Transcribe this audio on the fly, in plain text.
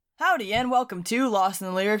Howdy, and welcome to Lost in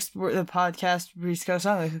the Lyrics, the podcast we discuss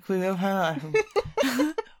on the completely Wait,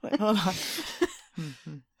 hold on.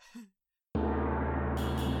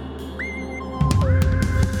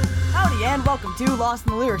 Howdy, and welcome to Lost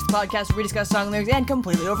in the Lyrics, the podcast where we discuss song lyrics and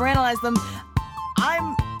completely overanalyze them.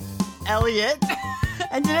 I'm Elliot,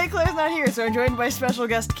 and today Claire's not here, so I'm joined by special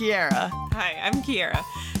guest Kiara. Hi, I'm Kiara,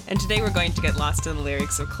 and today we're going to get lost in the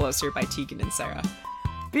lyrics of Closer by Tegan and Sara.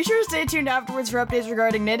 Be sure to stay tuned afterwards for updates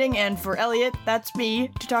regarding knitting, and for Elliot, that's me,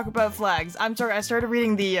 to talk about flags. I'm sorry, I started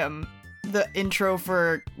reading the intro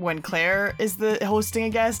for when Claire is the hosting a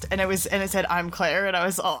guest, and it said I'm Claire, and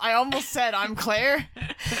I almost said I'm Claire,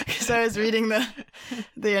 because I was reading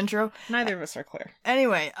the intro. Neither of us are Claire.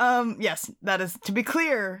 Anyway, yes, that is, to be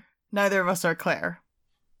clear, neither of us are Claire.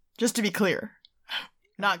 Just to be clear.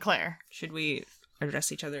 Not Claire. Should we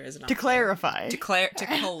address each other as an To clarify. To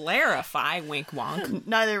clarify, wink wonk.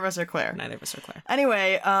 Neither of us are Claire. Neither of us are Claire.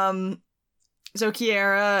 Anyway, so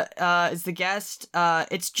Kiara is the guest.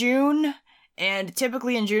 It's June, and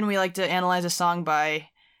typically in June we like to analyze a song by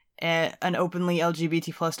an openly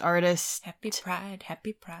LGBT plus artist. Happy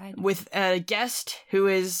Pride. With a guest who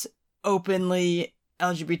is openly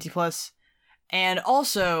LGBT plus, and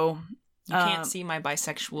also You can't see my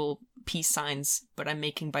bisexual peace signs, but I'm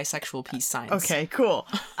making bisexual peace signs. Okay, cool.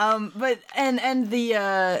 But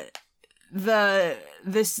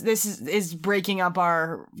this is breaking up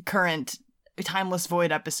our current Timeless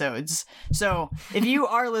Void episodes. So if you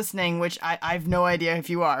are listening, which I have no idea if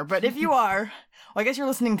you are, but if you are, well, I guess you're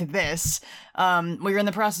listening to this. We're in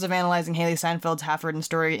the process of analyzing Haley Steinfeld's Half-Written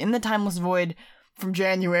Story in the Timeless Void from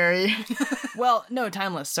January. Well, no,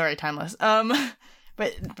 Timeless. Sorry, Timeless.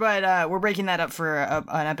 But we're breaking that up for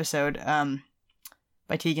an episode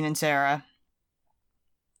by Tegan and Sara.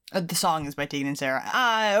 The song is by Tegan and Sara.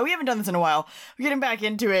 We haven't done this in a while. We're getting back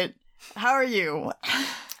into it. How are you?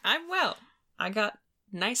 I'm well. I got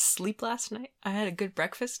nice sleep last night. I had a good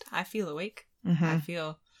breakfast. I feel awake. Mm-hmm. I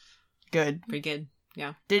feel good. Pretty good.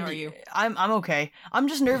 Yeah. How are you? I'm okay. I'm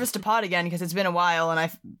just nervous to pod again because it's been a while and I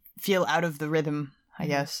feel out of the rhythm, I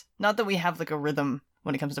guess. Not that we have like a rhythm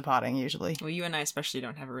when it comes to potting, usually. Well, you and I especially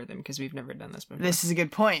don't have a rhythm because we've never done this before. This is a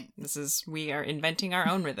good point. We are inventing our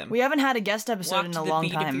own rhythm. We haven't had a guest episode in a long time. Walk to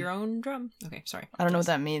the beat of your own drum. Okay, sorry. I don't know what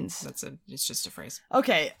that means. It's just a phrase.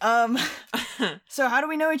 Okay, so how do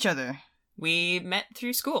we know each other? We met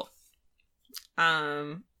through school.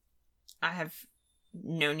 I have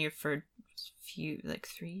known you for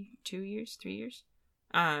 3 years.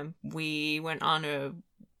 We went on a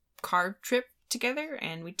car trip together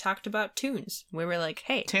and we talked about tunes. We were like,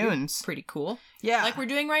 hey, tunes, pretty cool. Yeah, like we're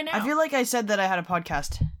doing right now. I feel like I said that I had a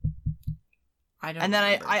podcast. I don't. And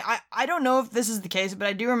then I don't know if this is the case, but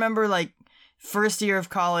I do remember like first year of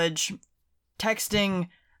college texting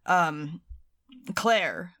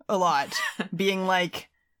Claire a lot, being like,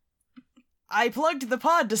 I plugged the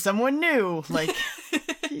pod to someone new, like,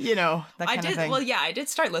 you know, that kind of thing. Well, yeah, I did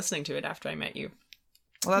start listening to it after I met you.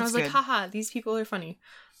 Well, that's and I was good. like, haha, these people are funny.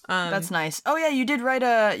 That's nice. Oh yeah,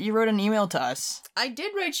 you wrote an email to us. I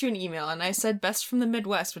did write you an email, and I said "Best from the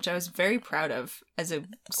Midwest," which I was very proud of as a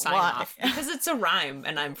sign off because it's a rhyme,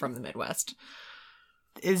 and I'm from the Midwest.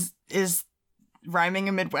 Is rhyming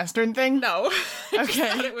a Midwestern thing? No. I Okay.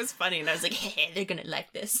 just thought it was funny, and I was like, hey, they're gonna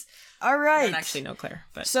like this. All right. I don't actually know Claire,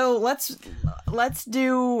 but so let's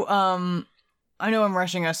do. I know I'm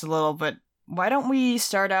rushing us a little, but why don't we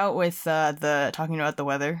start out with the talking about the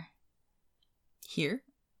weather? Here.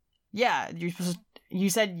 Yeah, you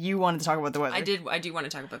said you wanted to talk about the weather. I do want to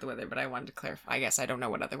talk about the weather, but I wanted to clarify. I guess I don't know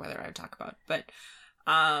what other weather I would talk about, but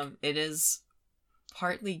it is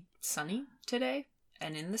partly sunny today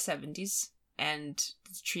and in the 70s, and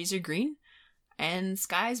the trees are green and the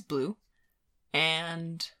sky's blue,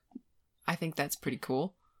 and I think that's pretty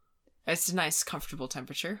cool. It's a nice, comfortable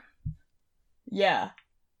temperature. Yeah.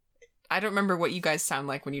 I don't remember what you guys sound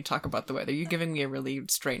like when you talk about the weather. You're giving me a really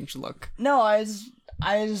strange look. No, I was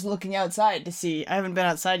just looking outside to see. I haven't been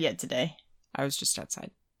outside yet today. I was just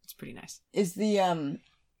outside. It's pretty nice. Is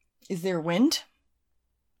there wind?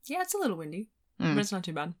 Yeah, it's a little windy, but it's not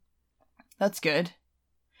too bad. That's good.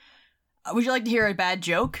 Would you like to hear a bad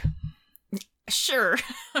joke? Sure.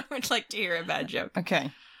 I would like to hear a bad joke.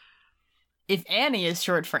 Okay. If Annie is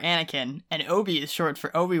short for Anakin and Obi is short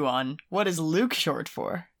for Obi-Wan, what is Luke short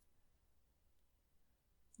for?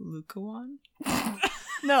 Lukawan?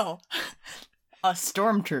 No. A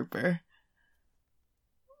stormtrooper.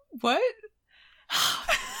 What?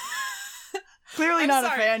 Clearly not a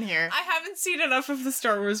fan here. I haven't seen enough of the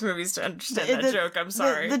Star Wars movies to understand that joke. I'm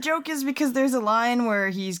sorry. The joke is because there's a line where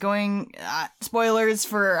he's going... spoilers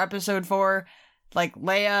for episode 4. Like,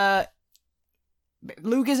 Leia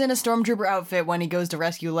Luke is in a stormtrooper outfit when he goes to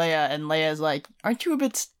rescue Leia, and Leia's like, "Aren't you a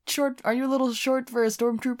bit short? Are you a little short for a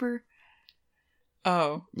stormtrooper?"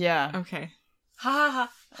 Oh. Yeah. Okay. Ha ha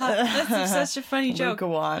ha. Ha. That's such a funny joke.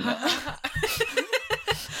 Luke-a-wan. I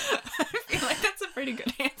feel like that's a pretty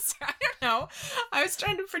good answer. I don't know. I was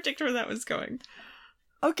trying to predict where that was going.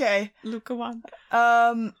 Okay. Luke-a-wan.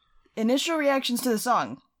 Initial reactions to the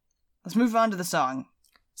song. Let's move on to the song.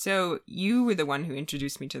 So, you were the one who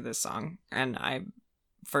introduced me to this song, and I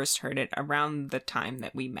first heard it around the time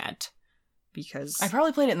that we met. Because... I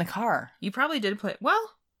probably played it in the car. You probably did play...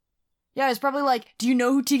 Well... Yeah, it's probably like, "Do you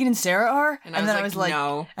know who Tegan and Sarah are?" And then I was like,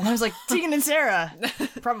 no. And I was like, "Tegan and Sarah."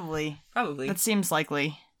 Probably. Probably. That seems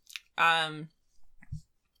likely. I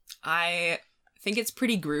think it's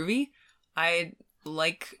pretty groovy. I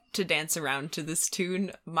like to dance around to this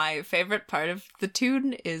tune. My favorite part of the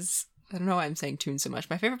tune is, I don't know why I'm saying tune so much.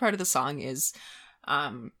 My favorite part of the song is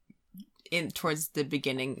in towards the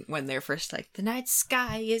beginning when they're first like, "The night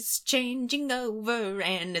sky is changing over,"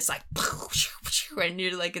 and it's like, and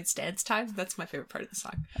you're like, it's dance time. That's my favorite part of the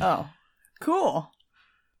song. Oh, cool.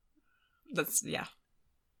 That's, yeah.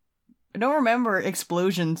 I don't remember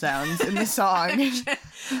explosion sounds in the song.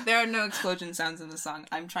 There are no explosion sounds in the song.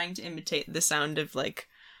 I'm trying to imitate the sound of, like,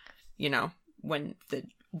 you know, when the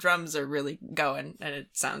drums are really going and it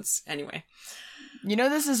sounds, anyway. You know,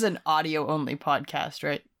 this is an audio only podcast,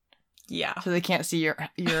 right? Yeah. So they can't see your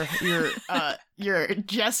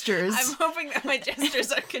gestures. I'm hoping that my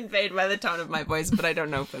gestures are conveyed by the tone of my voice, but I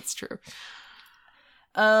don't know if that's true.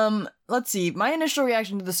 Let's see. My initial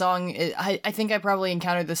reaction to the song, I think I probably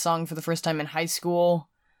encountered this song for the first time in high school.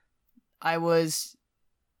 I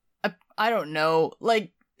don't know.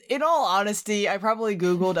 Like, in all honesty, I probably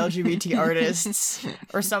Googled LGBT artists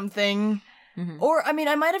or something. Mm-hmm. Or, I mean,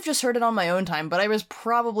 I might have just heard it on my own time, but I was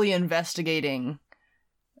probably investigating,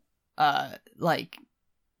 like,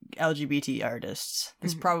 LGBT artists.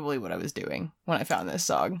 That's probably what I was doing when I found this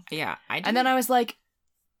song. Yeah, And then I was like,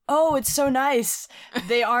 oh, it's so nice.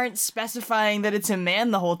 They aren't specifying that it's a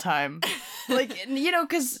man the whole time. Like, you know,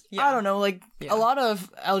 because, Yeah. I don't know, like, a lot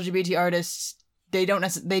of LGBT artists, they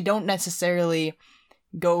don't necessarily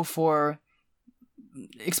go for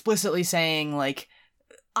explicitly saying, like,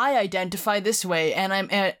 I identify this way and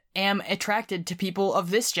I am attracted to people of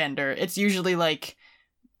this gender. It's usually, like,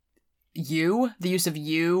 the use of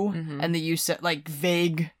you, Mm-hmm. and the use of, like,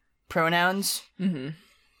 vague pronouns. Mm-hmm.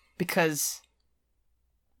 Because...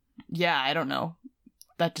 yeah, I don't know.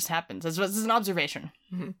 That just happens. This is an observation.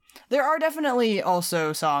 Mm-hmm. There are definitely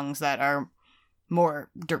also songs that are more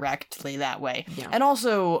directly that way. Yeah. And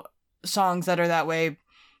also songs that are that way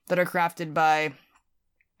that are crafted by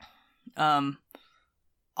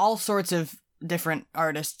all sorts of different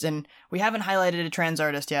artists. And we haven't highlighted a trans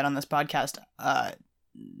artist yet on this podcast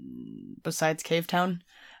besides Cavetown.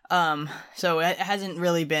 So it hasn't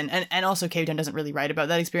really been, and also Cavetown doesn't really write about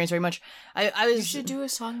that experience very much. You should do a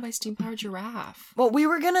song by Steam Powered Giraffe. Well, we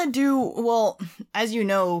were gonna do, as you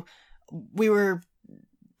know,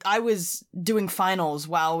 I was doing finals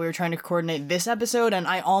while we were trying to coordinate this episode, and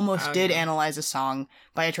I almost did analyze a song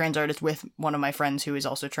by a trans artist with one of my friends who is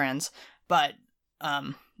also trans, but,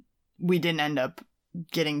 we didn't end up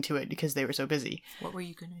getting to it because they were so busy. What were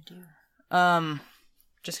you gonna do?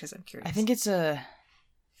 Just because I'm curious. I think it's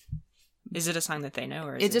Is it a song that they know,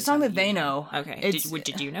 or is it's it a song that you they know. Okay.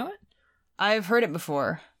 Did you know it? I've heard it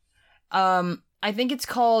before. I think it's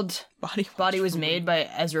called Body Was Made by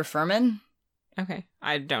Ezra Furman. Okay.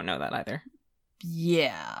 I don't know that either.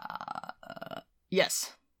 Yeah.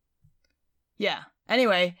 Yes. Yeah.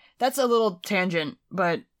 Anyway, that's a little tangent,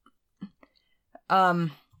 but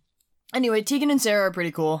anyway, Tegan and Sarah are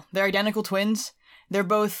pretty cool. They're identical twins. They're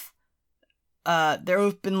both they're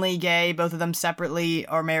openly gay. Both of them separately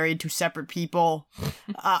are married to separate people.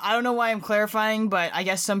 I don't know why I'm clarifying, but I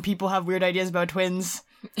guess some people have weird ideas about twins.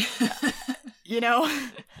 You know?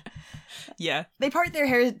 Yeah. They part their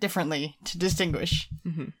hair differently to distinguish.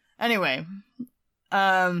 Mm-hmm. Anyway.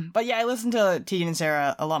 But yeah, I listened to Tegan and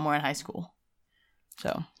Sarah a lot more in high school.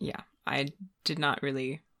 So. Yeah. I did not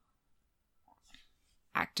really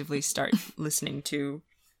actively start listening to,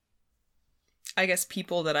 I guess,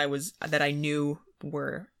 people that I knew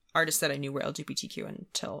were artists that I knew were LGBTQ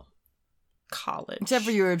until college. Except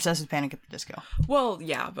for you were obsessed with Panic at the Disco. Well,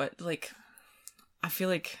 yeah, but like, I feel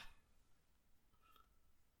like,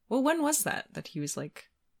 well, when was that he was like,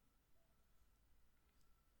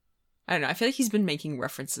 I don't know, I feel like he's been making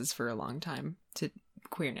references for a long time to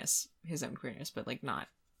queerness, his own queerness, but like not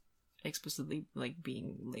explicitly like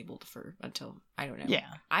being labeled for until, I don't know. Yeah.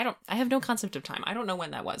 I have no concept of time. I don't know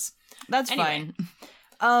when that was. That's Anyway.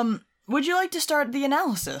 fine. Would you like to start the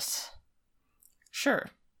analysis? Sure.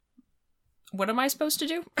 What am I supposed to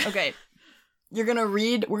do? Okay. You're gonna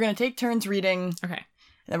read. We're gonna take turns reading. Okay.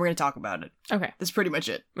 And then we're gonna talk about it. Okay. That's pretty much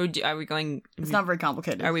it. Are we going... It's not very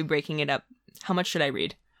complicated. Are we breaking it up? How much should I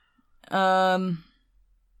read?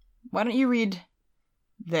 Why don't you read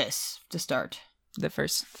this to start? The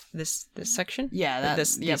first... This section? Yeah, that,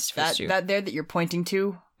 This, yep, these first two. that there that you're pointing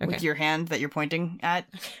to with Okay. your hand that you're pointing at.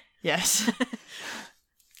 Yes.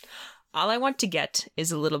 All I want to get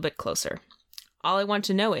is a little bit closer. All I want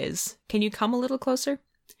to know is, can you come a little closer?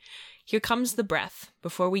 Here comes the breath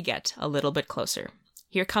before we get a little bit closer.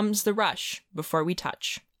 Here comes the rush before we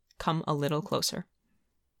touch. Come a little closer.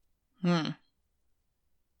 The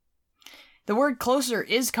word closer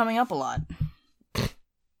is coming up a lot.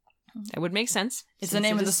 That would make sense. It's the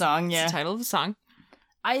name of the song, yeah. It's the title of the song.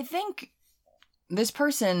 I think this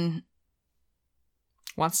person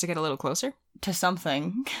Wants to get a little closer? to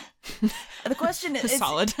something. The question is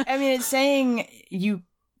Solid. I mean, it's saying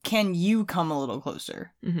can you come a little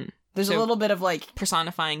closer? Mm-hmm. There's a So- little bit of like,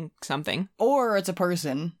 Personifying something. or it's a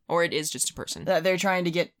person Or it is just a person. that they're trying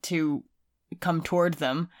to get to come toward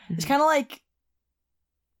them. It's Mhm. kind of like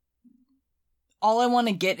all I want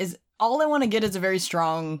to get is a very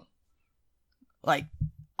strong, like,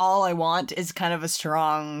 all I want is kind of a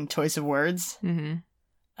strong choice of words.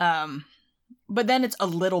 Mm-hmm. But then it's a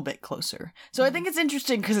little bit closer. So I think it's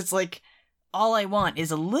interesting because it's like all I want is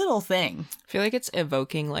a little thing. I feel like it's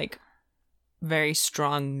evoking like very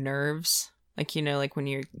strong nerves. Like, you know, like when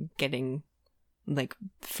you're getting like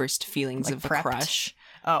first feelings Like of prepped? a crush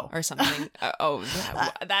Oh, or something.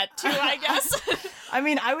 That too, I guess. I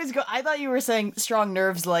mean, I thought you were saying strong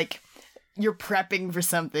nerves like you're prepping for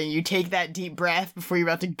something. You take that deep breath before you're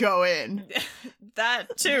about to go in.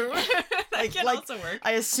 That too. That can like- also work.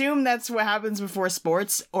 I assume that's what happens before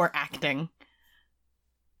sports or acting.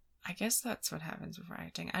 I guess that's what happens before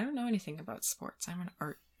acting. I don't know anything about sports. I'm an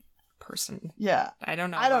art person. Yeah. I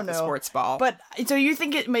don't know I don't about the know. sports ball. But so you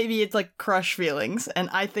think it's like crush feelings, and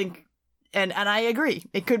I think and I agree.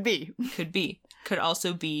 It could be. could be. Could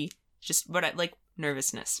also be just like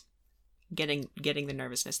nervousness. Getting the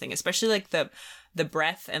nervousness thing. Especially like the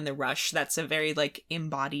breath and the rush. That's a very like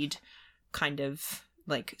embodied kind of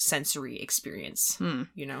like sensory experience.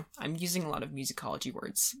 You know? I'm using a lot of musicology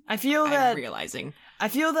words. I feel I'm that realizing.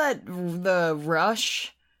 the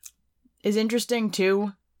rush is interesting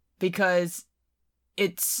too because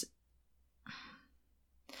it's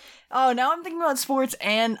oh, now I'm thinking about sports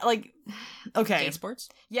and like okay. Gay sports?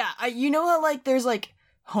 Yeah, you know how like there's like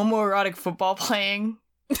homoerotic football playing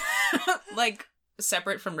Like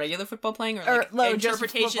separate from regular football playing or or like no, just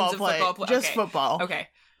interpretations football of play. football play? Just Okay. football. Okay.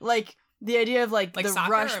 Like the idea of like Like the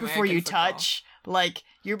soccer rush or before you American football? touch, like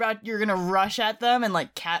you're gonna rush at them and like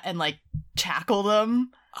tackle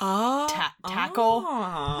them, Oh. tackle,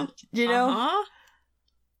 you know? Uh-huh.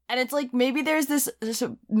 And it's like maybe there's this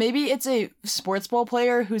maybe it's a sports ball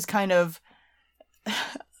player who's kind of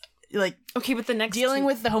like Okay, but the next dealing two-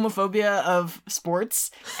 with the homophobia of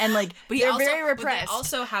sports and like But they're also, very but they repressed.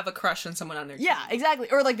 also have a crush on someone on their team. Yeah, exactly.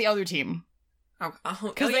 Or like the other team. Oh,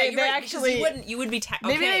 Because they you're right, because actually- you would be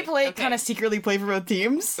Maybe they play kind of secretly play for both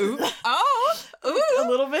teams. Ooh. a Ooh.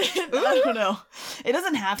 little bit. I don't know. It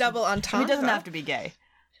doesn't have Double to. I entendre. mean, it doesn't have to be gay.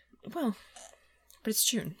 Well, but it's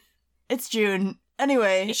June. It's June.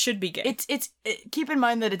 Anyway, It should be gay. keep in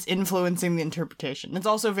mind that it's influencing the interpretation. It's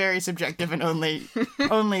also very subjective and only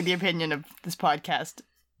the opinion of this podcast.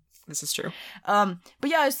 This is true. But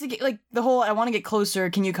yeah, I was thinking like the whole I want to get closer,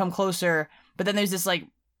 can you come closer? But then there's this like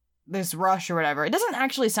this rush or whatever. It doesn't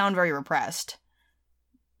actually sound very repressed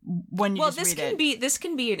when you just read it. This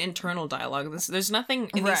can be an internal dialogue. There's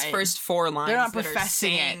nothing in these Right. first 4 lines They're not that are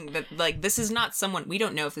professing saying that like this is not someone we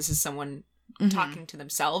don't know if this is someone talking to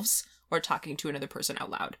themselves or talking to another person out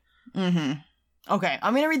loud. Okay,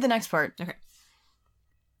 I'm gonna read the next part. Okay.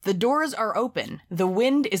 The doors are open. The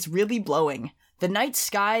wind is really blowing. The night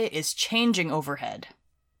sky is changing overhead.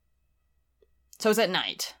 So it's at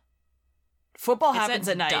night. Football happens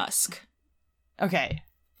at night. dusk. Okay.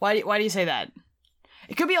 Why do you say that?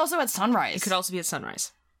 It could be also at sunrise. It could also be at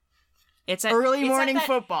sunrise. It's at early it's at morning that-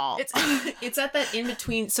 football. It's at that in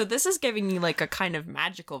between. So this is giving me like a kind of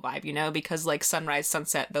magical vibe, you know, because like sunrise,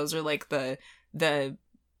 sunset, those are like the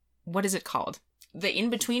what is it called? The in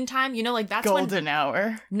between time, you know, like that's when golden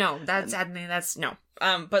hour. no, that's no.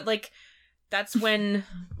 But like that's when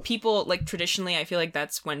people like traditionally, I feel like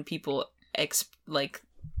that's when people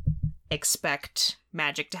expect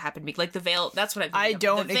magic to happen. Like the veil, that's what I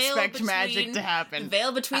don't expect magic to happen. The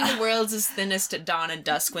veil between the worlds is thinnest at dawn and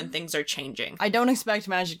dusk when things are changing. I don't expect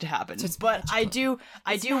magic to happen. So it's but magical.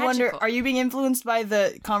 I It's do wonder, magical. are you being influenced by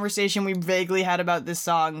the conversation we vaguely had about this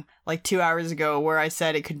song like 2 hours ago where I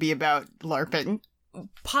said it could be about LARPing?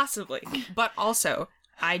 Possibly. But also,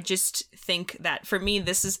 I just think that for me,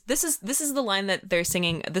 this is the line that they're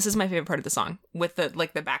singing. This is my favorite part of the song with the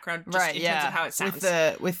background, just Right, in yeah. terms of how it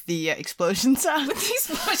sounds. With the explosion sound. With the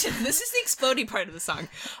explosion. This is the exploding part of the song.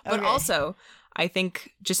 But Okay. also, I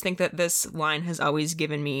think that this line has always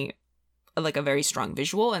given me like a very strong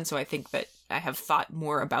visual, and so I think that I have thought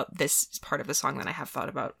more about this part of the song than I have thought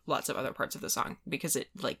about lots of other parts of the song, because it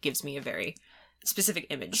like gives me a very specific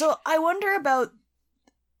image. So I wonder about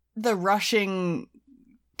the rushing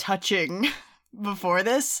touching before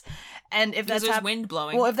this, and if because that's there's wind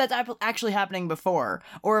blowing. well, if that's actually happening before,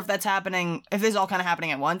 or if that's happening, if this is all kind of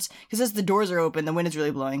happening at once, because as the doors are open, the wind is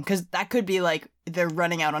really blowing, because that could be like they're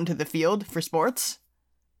running out onto the field for sports.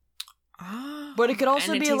 Ah, But it could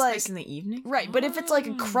also and it be takes like place in the evening, right, but if it's like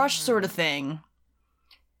a crush sort of thing,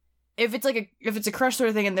 if it's a crush sort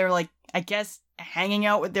of thing, and they're like, I guess, hanging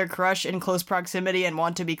out with their crush in close proximity and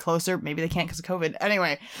want to be closer, maybe they can't because of COVID.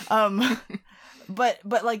 Anyway, but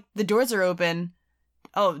like the doors are open.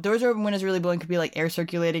 Oh, doors are open when it's really blowing could be like air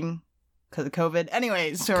circulating because of COVID.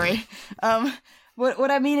 Anyway, sorry.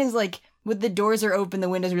 What I mean is like with the doors are open, the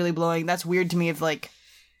wind is really blowing. That's weird to me. If like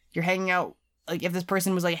you're hanging out, like if this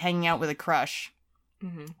person was like hanging out with a crush.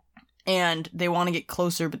 Mm-hmm. And they want to get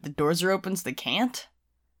closer, but the doors are open, so they can't.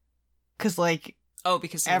 Because, like,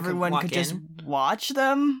 Because someone everyone walk could just in. watch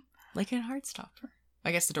them. Like in Heartstopper.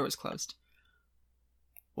 I guess the door was closed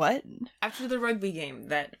What? after the rugby game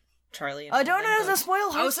that Charlie. And Oh, don't Helen go- spoil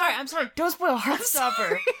Heartstopper. Oh, sorry. I'm sorry. Don't spoil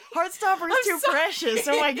Heartstopper. Heartstopper is I'm too sorry. precious.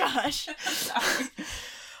 Oh my gosh. I'm sorry.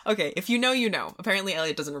 Okay, if you know, you know. Apparently,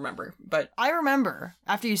 Elliot doesn't remember, but I remember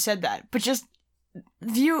after you said that, but just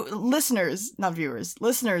listeners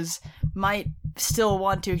might still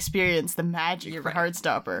want to experience the magic You're of right.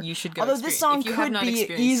 Heartstopper. you should go. Although this experience- song if you have could not be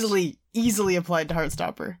experienced- easily applied to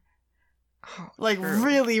Heartstopper. Oh, Like true.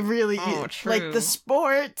 really Oh, like true. the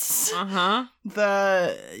sports, Uh-huh.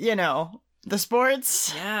 the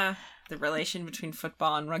sports. Yeah, the relation between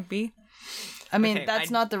football and rugby. I mean, Okay, that's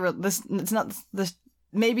not the this. It's not this.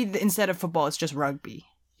 Maybe instead of football, it's just rugby.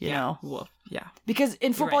 You know, Well, yeah. because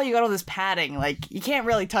in football right. you got all this padding. Like you can't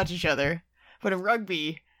really touch each other, but in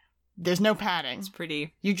rugby, there's no padding. It's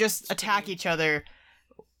pretty. You just attack each other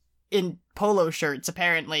in polo shirts,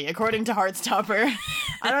 apparently, according to Heartstopper.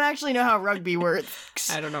 I don't actually know how rugby works.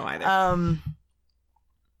 I don't know either.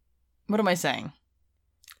 What am I saying?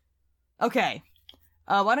 Okay.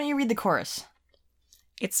 Why don't you read the chorus?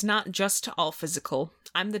 It's not just all physical.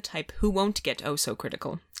 I'm the type who won't get oh so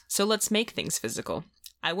critical. So let's make things physical.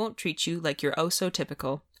 I won't treat you like you're oh so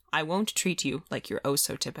typical. I won't treat you like you're oh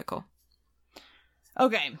so typical.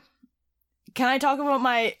 Okay. Can I talk about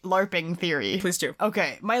my LARPing theory? Please do.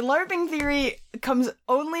 Okay, my LARPing theory comes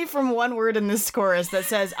only from one word in this chorus that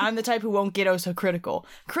says, I'm the type who won't get oh so critical.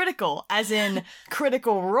 Critical, as in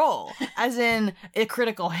critical role, as in a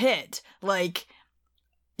critical hit, like,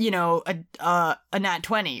 you know, a nat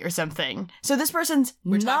 20 or something. So this person's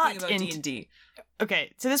We're not talking about D&D.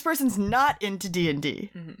 Okay, so this person's not into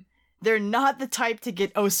D&D. Mhm. They're not the type to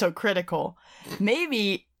get oh so critical.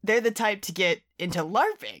 Maybe they're the type to get into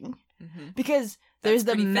LARPing. Mhm. Because there's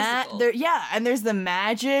That's the pretty physical. and there's the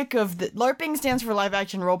magic of the LARPing stands for live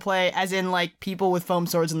action role play, as in like people with foam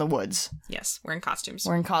swords in the woods Yes, wearing costumes.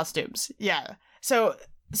 wearing costumes. Yeah. So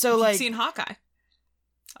You've like seen Hawkeye.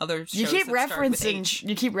 Other shows you keep that start with referencing H.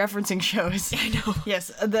 you keep referencing shows. I know. Yes,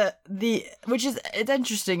 the which is it's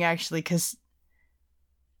interesting actually because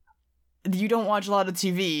you don't watch a lot of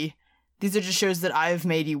TV. These are just shows that I've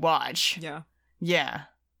made you watch. Yeah. Yeah.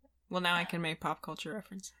 Well, now I can make pop culture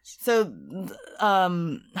references. So,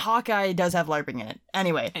 Hawkeye does have LARPing in it.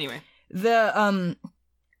 Anyway, Anyway. the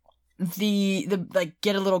like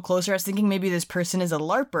get a little closer. I was thinking maybe this person is a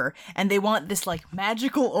LARPer and they want this like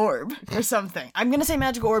magical orb or something. I'm gonna say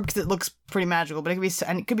magical orb because it looks pretty magical, but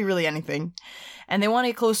it could be really anything. And they want to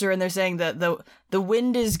get closer, and they're saying that the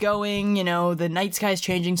wind is going, you know, the night sky is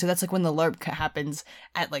changing, so that's like when the LARP happens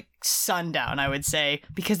at like sundown, I would say,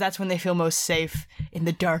 because that's when they feel most safe in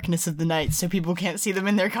the darkness of the night, so people can't see them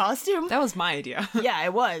in their costume. That was my idea. Yeah,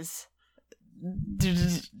 it was.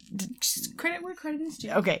 Credit where credit is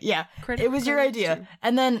due. Okay, yeah. Credit It was your where credit is idea. due.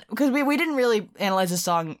 And then, because we didn't really analyze the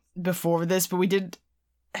song before this, but we did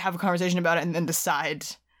have a conversation about it and then decide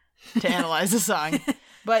to analyze the song.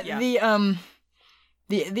 But Yeah.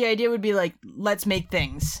 the idea would be like, let's make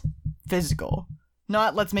things physical.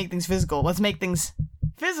 Not let's make things physical. Let's make things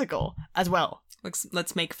physical as well.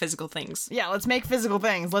 Let's make physical things. Yeah, let's make physical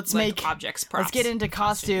things. Let's like make objects, props. Let's get into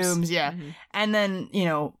costumes, yeah. Mm-hmm. And then,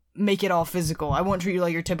 make it all physical. I won't treat you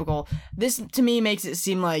like you're typical. This, to me, makes it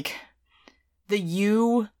seem like the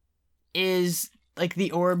you is, like,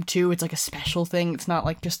 the orb, too. It's, like, a special thing. It's not,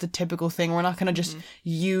 like, just a typical thing. We're not gonna just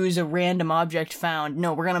use a random object found.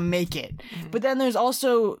 No, we're gonna make it. Mm-hmm. But then there's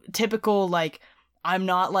also typical, like, I'm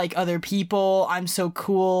not like other people. I'm so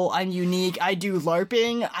cool. I'm unique. I do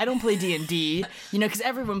LARPing. I don't play D&D, because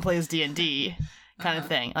everyone plays D&D kind of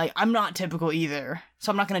thing. Like, I'm not typical either.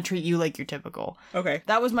 So I'm not going to treat you like you're typical. Okay.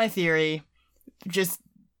 That was my theory. Just,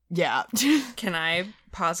 yeah. Can I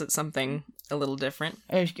posit something a little different?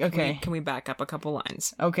 Okay. Can we back up a couple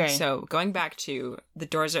lines? Okay. So going back to the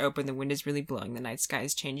doors are open, the wind is really blowing, the night sky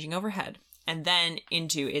is changing overhead. And then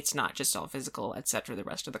into it's not just all physical, etc., the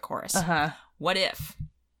rest of the chorus. Uh-huh. What if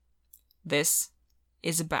this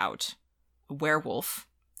is about a werewolf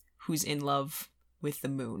who's in love with the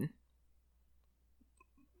moon?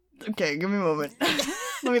 Okay, give me a moment.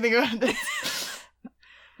 Let me think about this.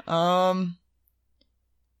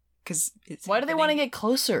 Because why do they want to get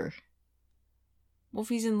closer? Well, if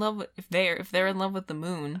he's in love with, if they're in love with the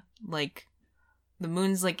moon, like, the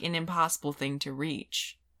moon's like an impossible thing to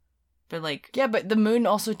reach. But like, yeah, but the moon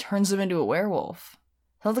also turns them into a werewolf.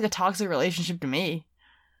 Sounds like a toxic relationship to me.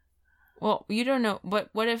 Well, you don't know. But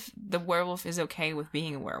what if the werewolf is okay with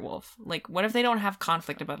being a werewolf? Like, what if they don't have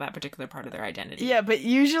conflict about that particular part of their identity? Yeah, but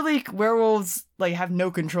usually werewolves, like, have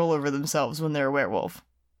no control over themselves when they're a werewolf.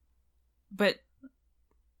 But,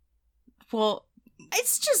 well,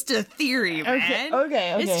 it's just a theory, man.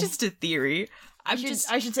 Okay. It's just a theory. I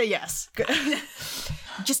should say yes.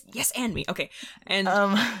 Just yes and me. Okay. And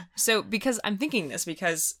so because I'm thinking this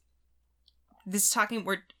because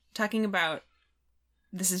we're talking about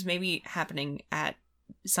this is maybe happening at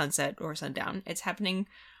sunset or sundown. It's happening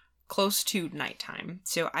close to nighttime.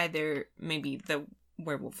 So either maybe the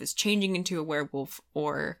werewolf is changing into a werewolf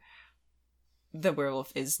or the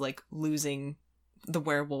werewolf is like losing the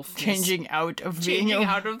werewolf, changing out of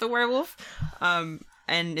the werewolf.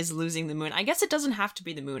 And is losing the moon. I guess it doesn't have to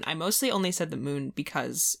be the moon. I mostly only said the moon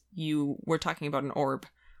because you were talking about an orb.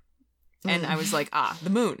 And I was like, the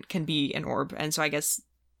moon can be an orb. And so I guess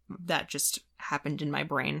that just happened in my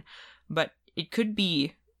brain. But it could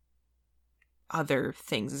be other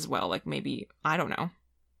things as well. Like maybe, I don't know.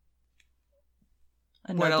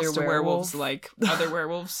 What else do werewolves like? Other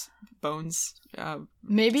werewolves? Bones?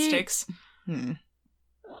 Maybe sticks?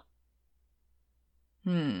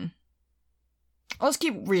 Let's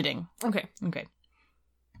keep reading. Okay.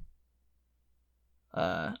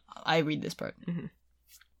 I read this part. Mm-hmm.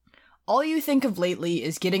 All you think of lately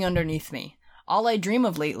is getting underneath me. All I dream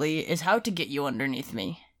of lately is how to get you underneath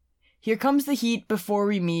me. Here comes the heat before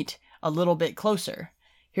we meet a little bit closer.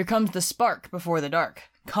 Here comes the spark before the dark.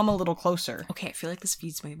 Come a little closer. Okay, I feel like this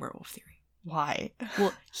feeds my werewolf theory. Why?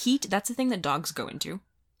 Well, heat, that's the thing that dogs go into.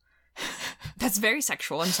 That's very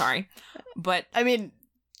sexual, I'm sorry. But, I mean,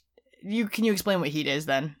 can you explain what heat is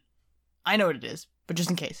then? I know what it is, but just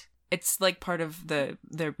in case. It's like part of the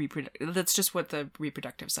that's just what the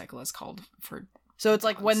reproductive cycle is called for. So it's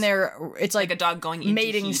dogs. Like when it's like a dog going into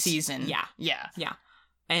mating heat. Season. Yeah.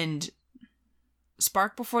 And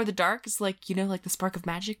spark before the dark is like, like the spark of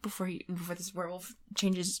magic before this werewolf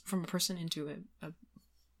changes from a person into a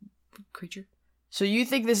creature. So you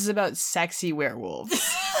think this is about sexy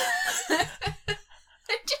werewolves?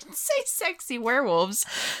 I didn't say sexy werewolves.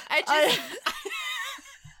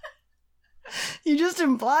 You just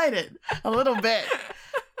implied it a little bit.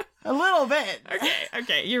 A little bit.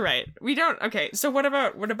 Okay, you're right. We don't. Okay, so what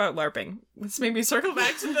about LARPing? Let's maybe circle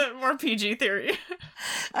back to the more PG theory.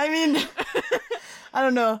 I mean, I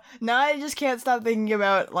don't know. Now I just can't stop thinking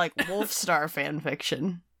about like Wolfstar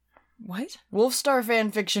fanfiction. What? Wolfstar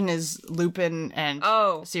fanfiction is Lupin and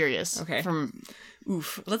Sirius. Okay.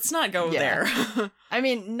 Oof. Let's not go there. I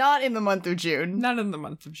mean, not in the month of June. Not in the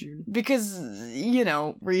month of June. Because,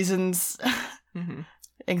 reasons,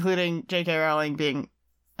 including J.K. Rowling being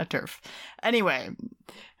a TERF. Anyway,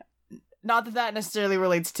 not that necessarily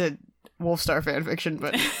relates to Wolfstar fanfiction,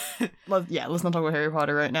 but let's not talk about Harry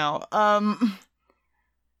Potter right now.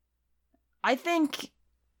 I think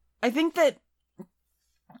that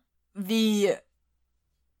the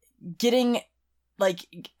getting, like,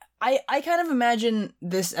 I kind of imagine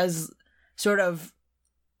this as sort of,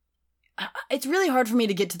 it's really hard for me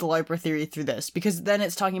to get to the LARPer theory through this, because then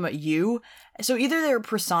it's talking about you. So either they're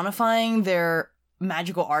personifying their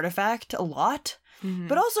magical artifact a lot,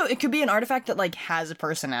 but also it could be an artifact that, like, has a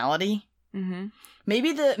personality. Mm-hmm.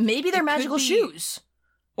 Maybe they're magical shoes.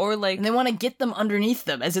 Or like And they want to get them underneath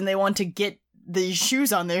them, as in they want to get the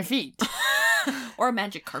shoes on their feet. or a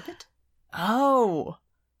magic carpet. Oh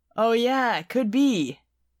yeah, it could be.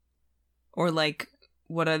 Or like,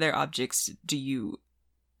 what other objects do you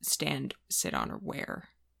stand, sit on, or wear?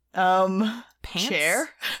 Pants? Chair?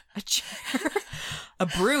 A chair? A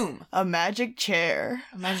broom? A magic chair.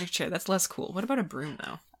 A magic chair. That's less cool. What about a broom,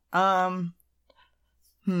 though?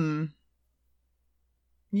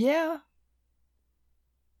 Yeah.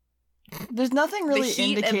 There's nothing really The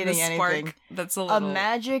heat indicating and the spark, anything. that's a little... A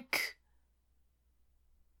magic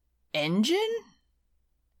engine?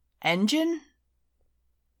 Engine?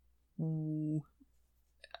 Ooh.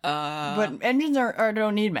 But engines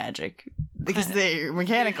don't need magic because they're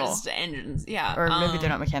mechanical. They're just engines, yeah. Or maybe they're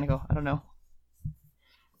not mechanical. I don't know.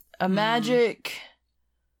 A magic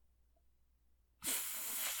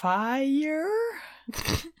fire?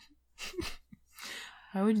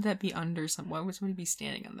 Why would that be under some? Why would somebody be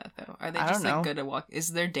standing on that though? Are they I just don't know. like good at walk? Is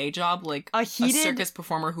their day job like A heated- circus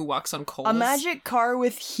performer who walks on coals? A magic car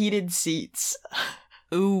with heated seats.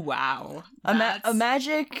 Ooh, wow. A That's-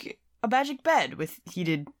 magic bed with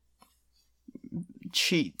heated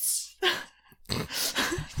sheets.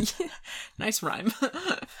 Nice rhyme.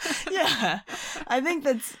 Yeah, I think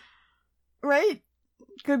that's right.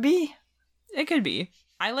 Could be. It could be.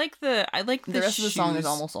 I like the The rest of the song is shoes.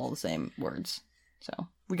 almost all the same words, so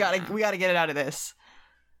we gotta get it out of this.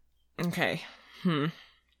 Okay.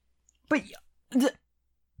 But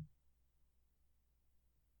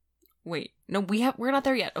Wait. No, we're not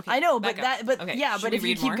there yet. Okay. I know, back but up. Okay. yeah, Should but we if you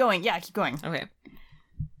read keep more? going, keep going. Okay.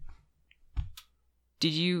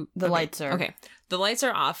 Did you... The lights are... Okay. The lights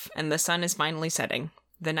are off, and the sun is finally setting.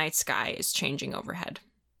 The night sky is changing overhead.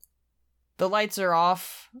 The lights are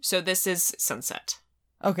off. So this is sunset,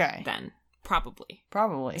 Okay, then. Probably.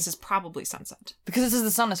 probably This is probably sunset. because this is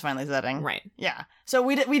the sun is finally setting. Right. Yeah. So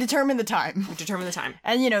we determine the time, We determine the time.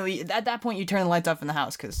 and at that point you turn the lights off in the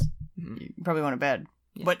house because Mhm. you probably want to bed.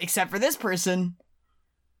 Yeah. But except for this person,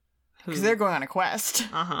 because they're going on a quest.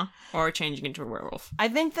 Uh-huh. Or changing into a werewolf. I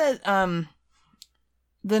think that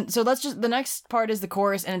the next part is the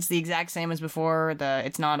chorus, and it's the exact same as before.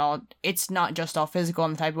 It's not just all physical,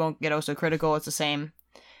 and the type won't get also critical. It's the same,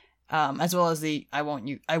 as well as the I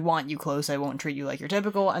want you close. I won't treat you like you're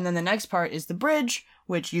typical. And then the next part is the bridge,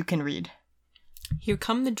 which you can read. Here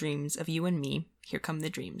come the dreams of you and me. Here come the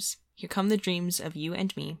dreams. Here come the dreams of you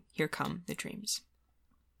and me. Here come the dreams.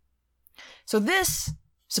 So this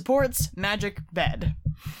supports magic bed.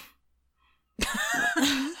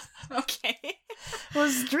 Okay. Well,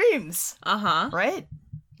 it's dreams, Uh-huh. right?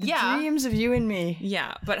 The Yeah. dreams of you and me.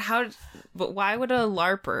 Yeah, but why would a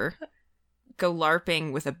LARPer go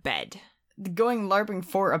LARPing with a bed? Going LARPing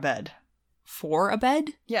for a bed. For a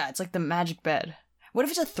bed? Yeah, it's like the magic bed. What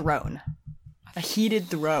if it's a throne? A heated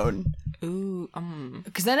throne. Ooh,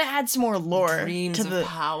 Because then it adds more lore dreams to the of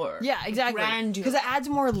power. Yeah, exactly. Grandeur. Because it adds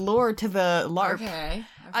more lore to the LARP. Okay.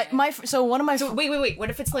 One of my So wait. What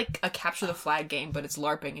if it's like a capture the flag game, but it's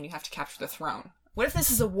LARPing and you have to capture the throne? What if this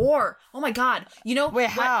is a war? Oh my god! You know wait,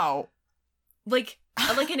 what- how? Like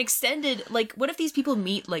an extended like? What if these people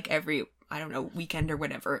meet like every weekend or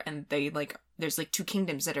whatever, and they like there's like two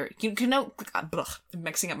kingdoms that are you know I'm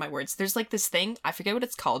mixing up my words. There's like this thing I forget what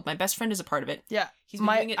it's called. My best friend is a part of it. Yeah, He's been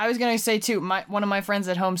doing it- I was gonna say too. One of my friends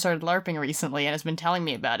at home started LARPing recently and has been telling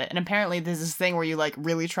me about it. And apparently, there's this thing where you like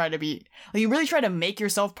really try to make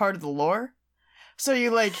yourself part of the lore. So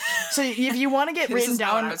if you want to get This written is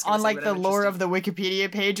not what I down was gonna on say, like but the I'm lore interested. of the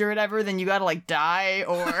Wikipedia page or whatever, then you gotta like die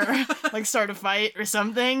or like start a fight or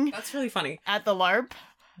something That's really funny. at the LARP.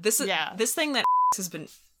 This is Yeah. this thing that has been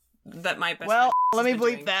that my best Well, friend let me has been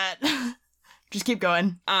bleep doing, that. Just keep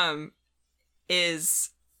going. Is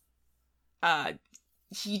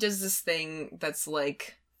he does this thing that's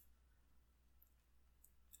like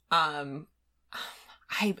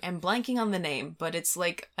I am blanking on the name, but it's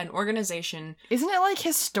like an organization Isn't it like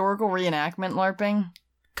historical reenactment LARPing?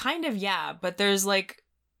 kind of, yeah, but there's like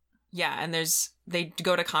and they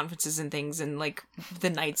go to conferences and things, and like the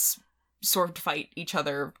knights sword fight each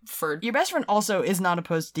other for Your best friend also is not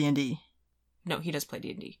opposed to D&D, no, he does play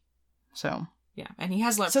D&D. so Yeah, and he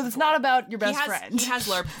has LARP so it's before. not about your best he has, friend. He has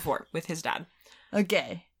LARP before with his dad.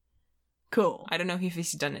 Okay, cool. I don't know if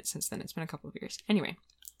he's done it since then. It's been a couple of years. Anyway,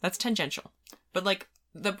 that's tangential. But like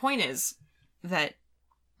the point is that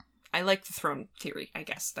I like the throne theory, I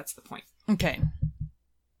guess. That's the point. Okay.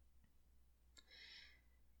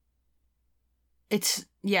 It's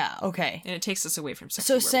okay. And it takes us away from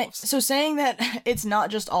So sexy werewolves. saying that it's not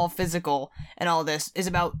just all physical and all this is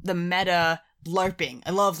about the meta LARPing. I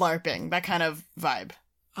love LARPing, that kind of vibe.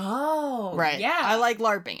 Oh, Right. yeah. I like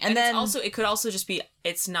LARPing. And then it could also just be,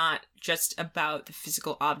 it's not just about the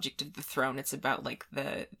physical object of the throne. It's about like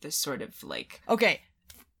the sort of like, okay.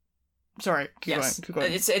 Sorry. Keep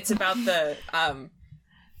going. It's about the, I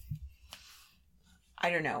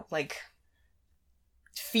don't know, like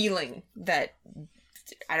feeling that,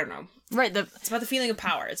 I don't know. Right. It's about the feeling of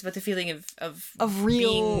power. It's about the feeling of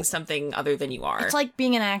real being something other than you are. It's like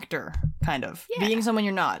being an actor, kind of. Yeah. Being someone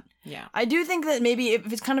you're not. Yeah. I do think that maybe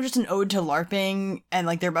if it's kind of just an ode to LARPing and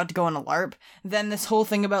like they're about to go on a LARP, then this whole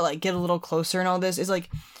thing about like get a little closer and all this is like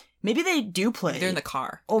maybe they do play. They're in the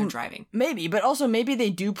car. They're driving. Maybe, but also maybe they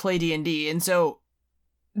do play D&D and so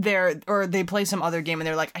they play some other game and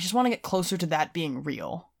they're like, I just want to get closer to that being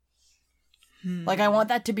real. Like I want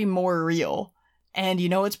that to be more real. And you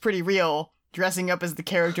know it's pretty real dressing up as the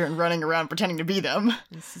character and running around pretending to be them.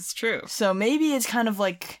 This is true. So maybe it's kind of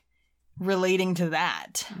like relating to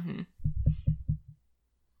that. Mm-hmm.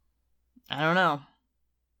 I don't know.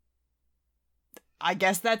 I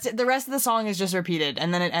guess that's it. The rest of the song is just repeated,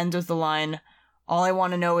 and then it ends with the line, all I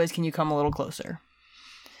want to know is, can you come a little closer?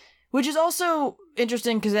 Which is also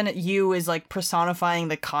interesting, because then you is, like, personifying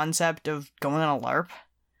the concept of going on a LARP.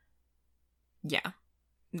 Yeah.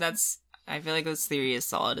 I feel like this theory is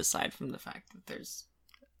solid aside from the fact that there's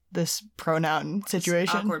this pronoun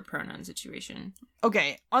situation. This awkward pronoun situation.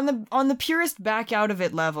 Okay, on the purest back out of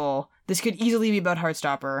it level, this could easily be about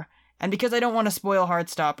Heartstopper. And because I don't want to spoil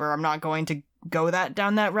Heartstopper, I'm not going to go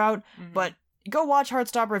down that route. Mm-hmm. But go watch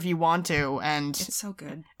Heartstopper if you want to, and it's so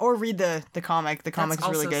good. Or read the comic. The comic is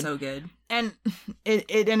really good. That's also so good. And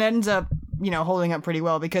it ends up, holding up pretty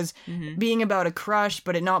well because being about a crush,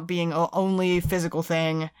 but it not being only a physical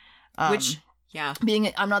thing. Which, yeah.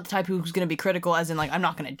 I'm not the type who's going to be critical, as in, like, I'm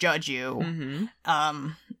not going to judge you. Mm-hmm.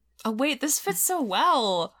 Oh, wait, this fits so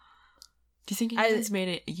well. Do you think anyone's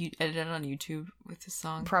edited on YouTube with this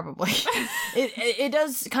song? Probably. It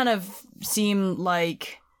does kind of seem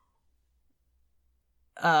like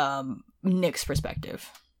Nick's perspective.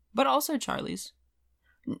 But also Charlie's.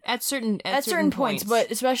 At certain points, but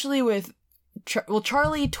especially with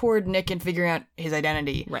Charlie toward Nick in figuring out his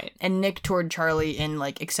identity. Right. And Nick toward Charlie in,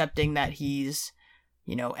 like, accepting that he's,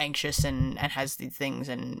 anxious and has these things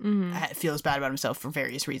and feels bad about himself for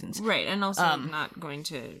various reasons. Right, and also not going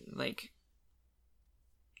to, like,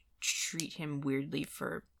 treat him weirdly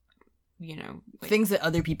for, like, things that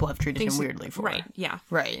other people have treated him weirdly for. Right, yeah.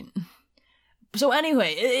 Right. So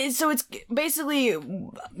anyway, it's basically,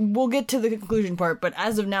 we'll get to the conclusion part, but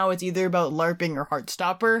as of now, it's either about LARPing or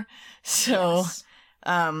Heartstopper. So, yes.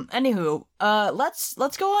 Anywho,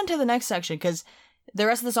 let's go on to the next section, because the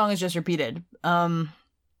rest of the song is just repeated.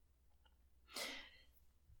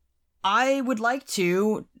 I would like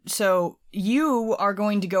to, so you are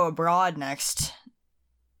going to go abroad next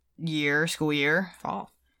school year.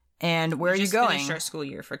 Fall. And where are you going? Finish our school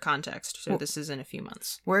year for context, so this is in a few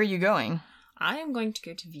months. Where are you going? I am going to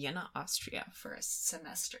go to Vienna, Austria for a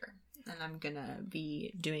semester, and I'm gonna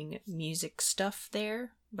be doing music stuff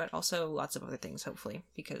there, but also lots of other things, hopefully,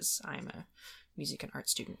 because I'm a music and art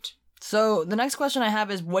student. So the next question I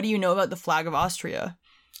have is, what do you know about the flag of Austria?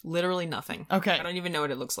 Literally nothing. Okay. I don't even know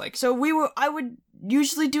what it looks like. So I would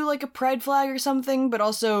usually do like a pride flag or something, but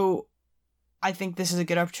also I think this is a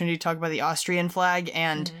good opportunity to talk about the Austrian flag,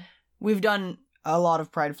 and we've done a lot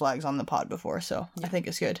of pride flags on the pod before, so I think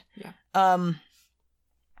it's good. Yeah.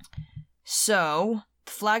 So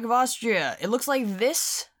the flag of Austria, it looks like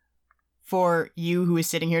this for you who is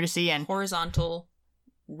sitting here to see, and horizontal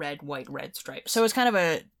red, white, red stripes. So it's kind of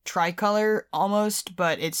a tricolor almost,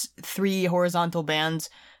 but it's 3 horizontal bands,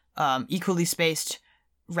 equally spaced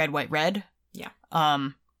red, white, red. Yeah.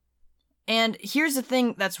 And here's the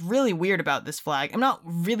thing that's really weird about this flag. I'm not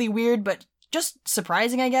really weird, but just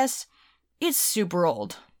surprising, I guess. It's super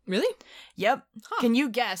old. Really? Yep. Huh. Can you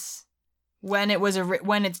guess when it was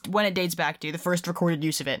when it dates back to, the first recorded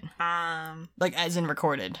use of it? Like as in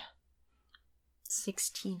recorded.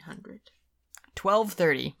 1600.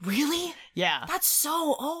 1230. Really? Yeah. That's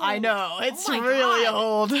so old. I know. It's really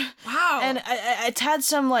old. Wow. And it's had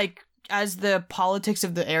some, like, as the politics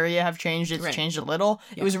of the area have changed, it's changed a little.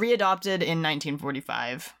 Yeah. It was readopted in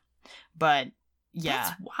 1945. But,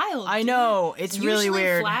 yeah. That's wild. I know. It's really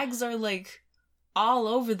weird. Flags are, like, all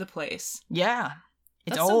over the place. Yeah.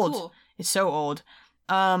 It's That's old. So cool. It's so old.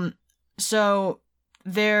 So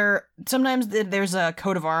sometimes there's a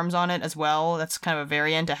coat of arms on it as well. That's kind of a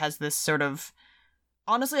variant. It has this sort of,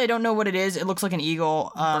 honestly, I don't know what it is. It looks like an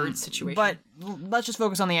eagle. Bird situation. But let's just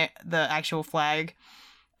focus on the actual flag.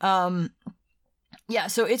 Yeah,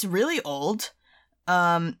 so it's really old.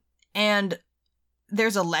 And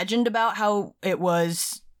there's a legend about how it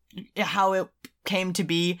came to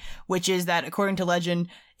be, which is that, according to legend,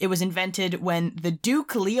 it was invented when the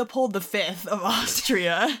Duke Leopold V of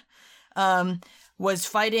Austria was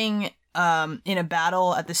fighting in a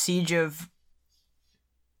battle at the siege of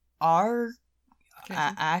Acre?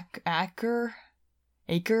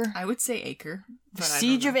 I would say Acre. But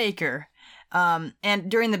Siege of Acre. And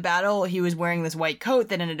during the battle, he was wearing this white coat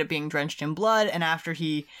that ended up being drenched in blood. And after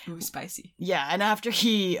he... It was spicy. Yeah, and after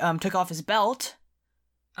he took off his belt...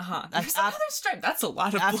 There's another stripe. That's a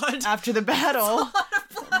lot of blood. After the battle,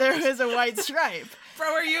 there was a white stripe. Bro,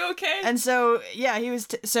 are you okay? And so, yeah, he was...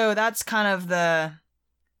 so that's kind of the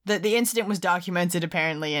incident was documented,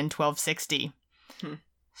 apparently, in 1260.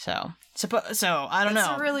 So I don't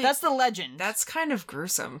know. That's the legend. That's kind of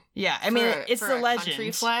gruesome. Yeah, I mean, it's the legend.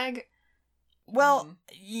 Country flag? Well,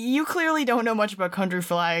 you clearly don't know much about country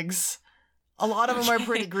flags. A lot of them are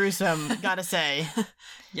pretty gruesome, gotta say.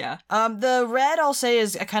 Yeah. The red, I'll say,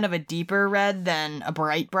 is a kind of a deeper red than a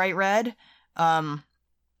bright red. I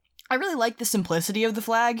really like the simplicity of the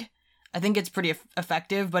flag. I think it's pretty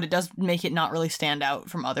effective, but it does make it not really stand out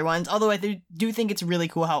from other ones. Although I do think it's really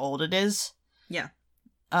cool how old it is. Yeah.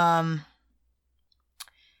 And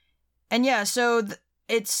yeah, so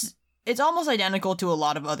it's almost identical to a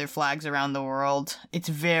lot of other flags around the world. It's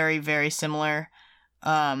very, very similar.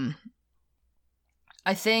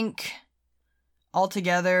 I think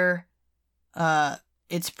altogether,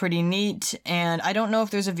 it's pretty neat, and I don't know if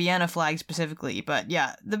there's a Vienna flag specifically, but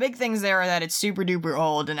yeah, the big things there are that it's super duper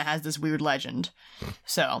old and it has this weird legend.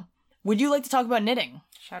 So, would you like to talk about knitting?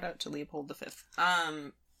 Shout out to Leopold V.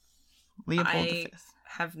 Leopold V.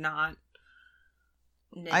 Have not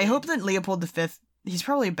knitted. I hope that Leopold V, he's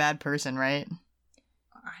probably a bad person, right?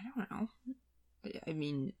 I don't know. I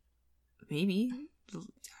mean, maybe.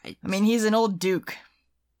 I mean, he's an old duke.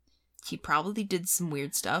 He probably did some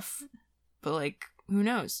weird stuff, but, like, who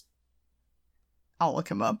knows? I'll look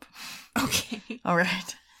him up. Okay. All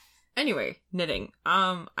right. Anyway, knitting.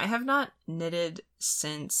 I have not knitted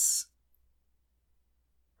since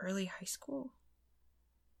early high school.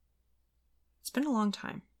 It's been a long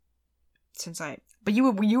time since But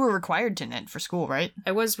you were required to knit for school, right?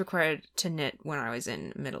 I was required to knit when I was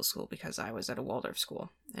in middle school because I was at a Waldorf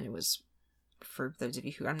school, and it was, for those of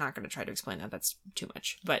you who, I'm not going to try to explain that, that's too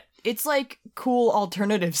much, but... It's like cool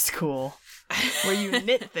alternative school, where you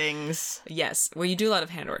knit things. Yes, where you do a lot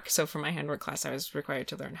of handwork. So for my handwork class, I was required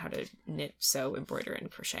to learn how to knit, sew, embroider,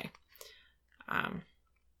 and crochet.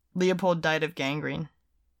 Leopold died of gangrene.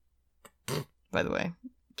 By the way.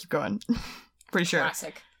 Keep going. Pretty sure.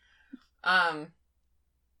 Classic.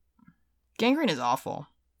 Gangrene is awful.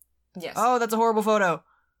 Yes. Oh, that's a horrible photo.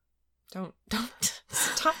 Don't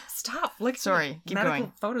stop. Like, sorry, keep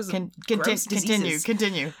going. Photos of gross diseases.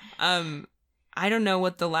 Continue. I don't know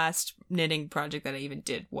what the last knitting project that I even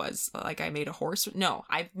did was. Like, I made a horse. No,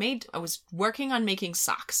 I was working on making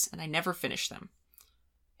socks, and I never finished them.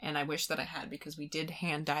 And I wish that I had, because we did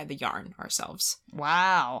hand dye the yarn ourselves.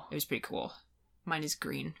 Wow. It was pretty cool. Mine is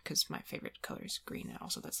green, because my favorite color is green, and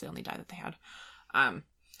also that's the only dye that they had.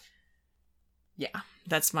 Yeah,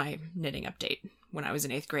 that's my knitting update. When I was in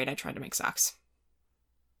 8th grade, I tried to make socks.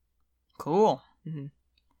 Cool. Mm-hmm.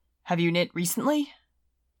 Have you knit recently?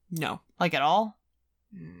 No. Like at all?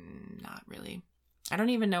 Not really. I don't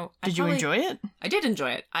even know. Did you enjoy it? I did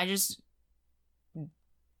enjoy it. I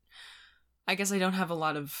guess I don't have a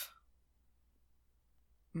lot of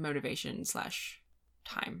motivation /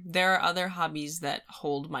 time. There are other hobbies that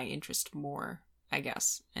hold my interest more, I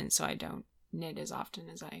guess, and so I don't knit as often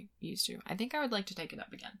as I used to. I think I would like to take it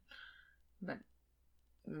up again, but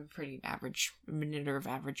I'm a pretty average knitter of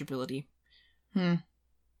average ability.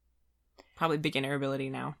 Probably beginner ability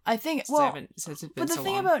now. I think, but the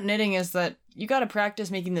thing about knitting is that you gotta practice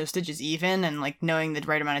making those stitches even and, like, knowing the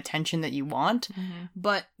right amount of tension that you want. Mm-hmm.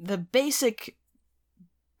 But the basic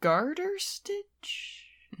garter stitch?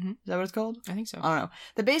 Mm-hmm. Is that what it's called? I think so. I don't know.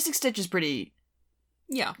 The basic stitch is pretty...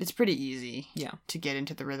 Yeah. It's pretty easy. Yeah. To get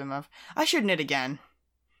into the rhythm of. I should knit again.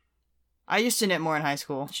 I used to knit more in high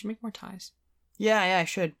school. You should make more ties. Yeah, I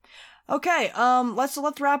should. Okay,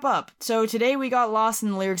 let's wrap up. So today we got lost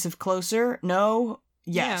in the lyrics of Closer. No?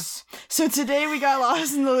 Yes. Yeah. So today we got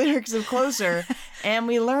lost in the lyrics of Closer, and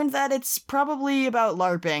we learned that it's probably about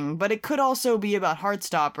LARPing, but it could also be about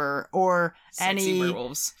Heartstopper or Sexy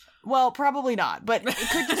werewolves. Well, probably not, but it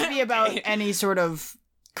could just be about any sort of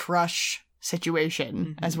crush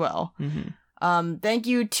situation as well. Mm-hmm. Thank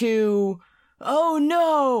you to... Oh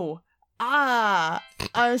no!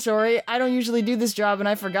 I'm sorry. I don't usually do this job, and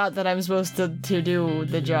I forgot that I'm supposed to do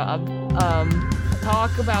the job.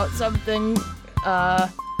 Talk about something.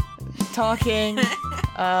 Talking.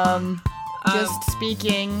 Just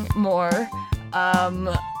speaking more.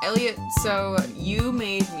 Elliot, so you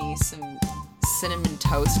made me some cinnamon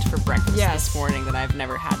toast for breakfast this morning that I've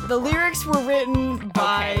never had before. The lyrics were written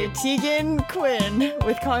by Tegan Quinn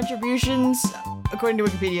with contributions, according to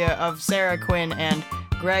Wikipedia, of Sarah Quinn and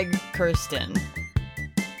Greg Kirsten.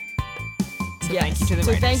 So thank you to the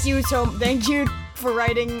writers. Thank you for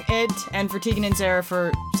writing it, and for Tegan and Sarah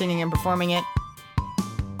for singing and performing it.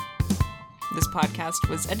 This podcast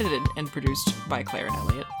was edited and produced by Claire and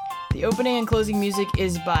Elliot. The opening and closing music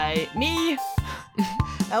is by me,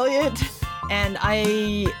 Elliot, and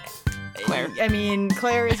Claire.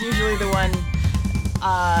 Claire is usually the one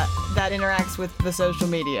that interacts with the social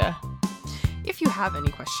media. If you have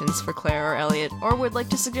any questions for Claire or Elliot, or would like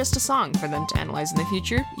to suggest a song for them to analyze in the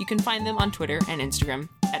future, you can find them on Twitter and Instagram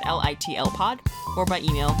at litlpod, or by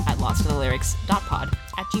email at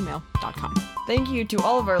lostinthelyrics.pod@gmail.com. Thank you to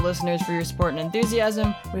all of our listeners for your support and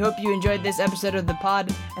enthusiasm. We hope you enjoyed this episode of the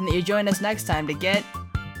pod, and that you join us next time to get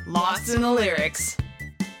Lost in the Lyrics.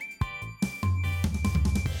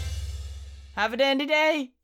 Have a dandy day!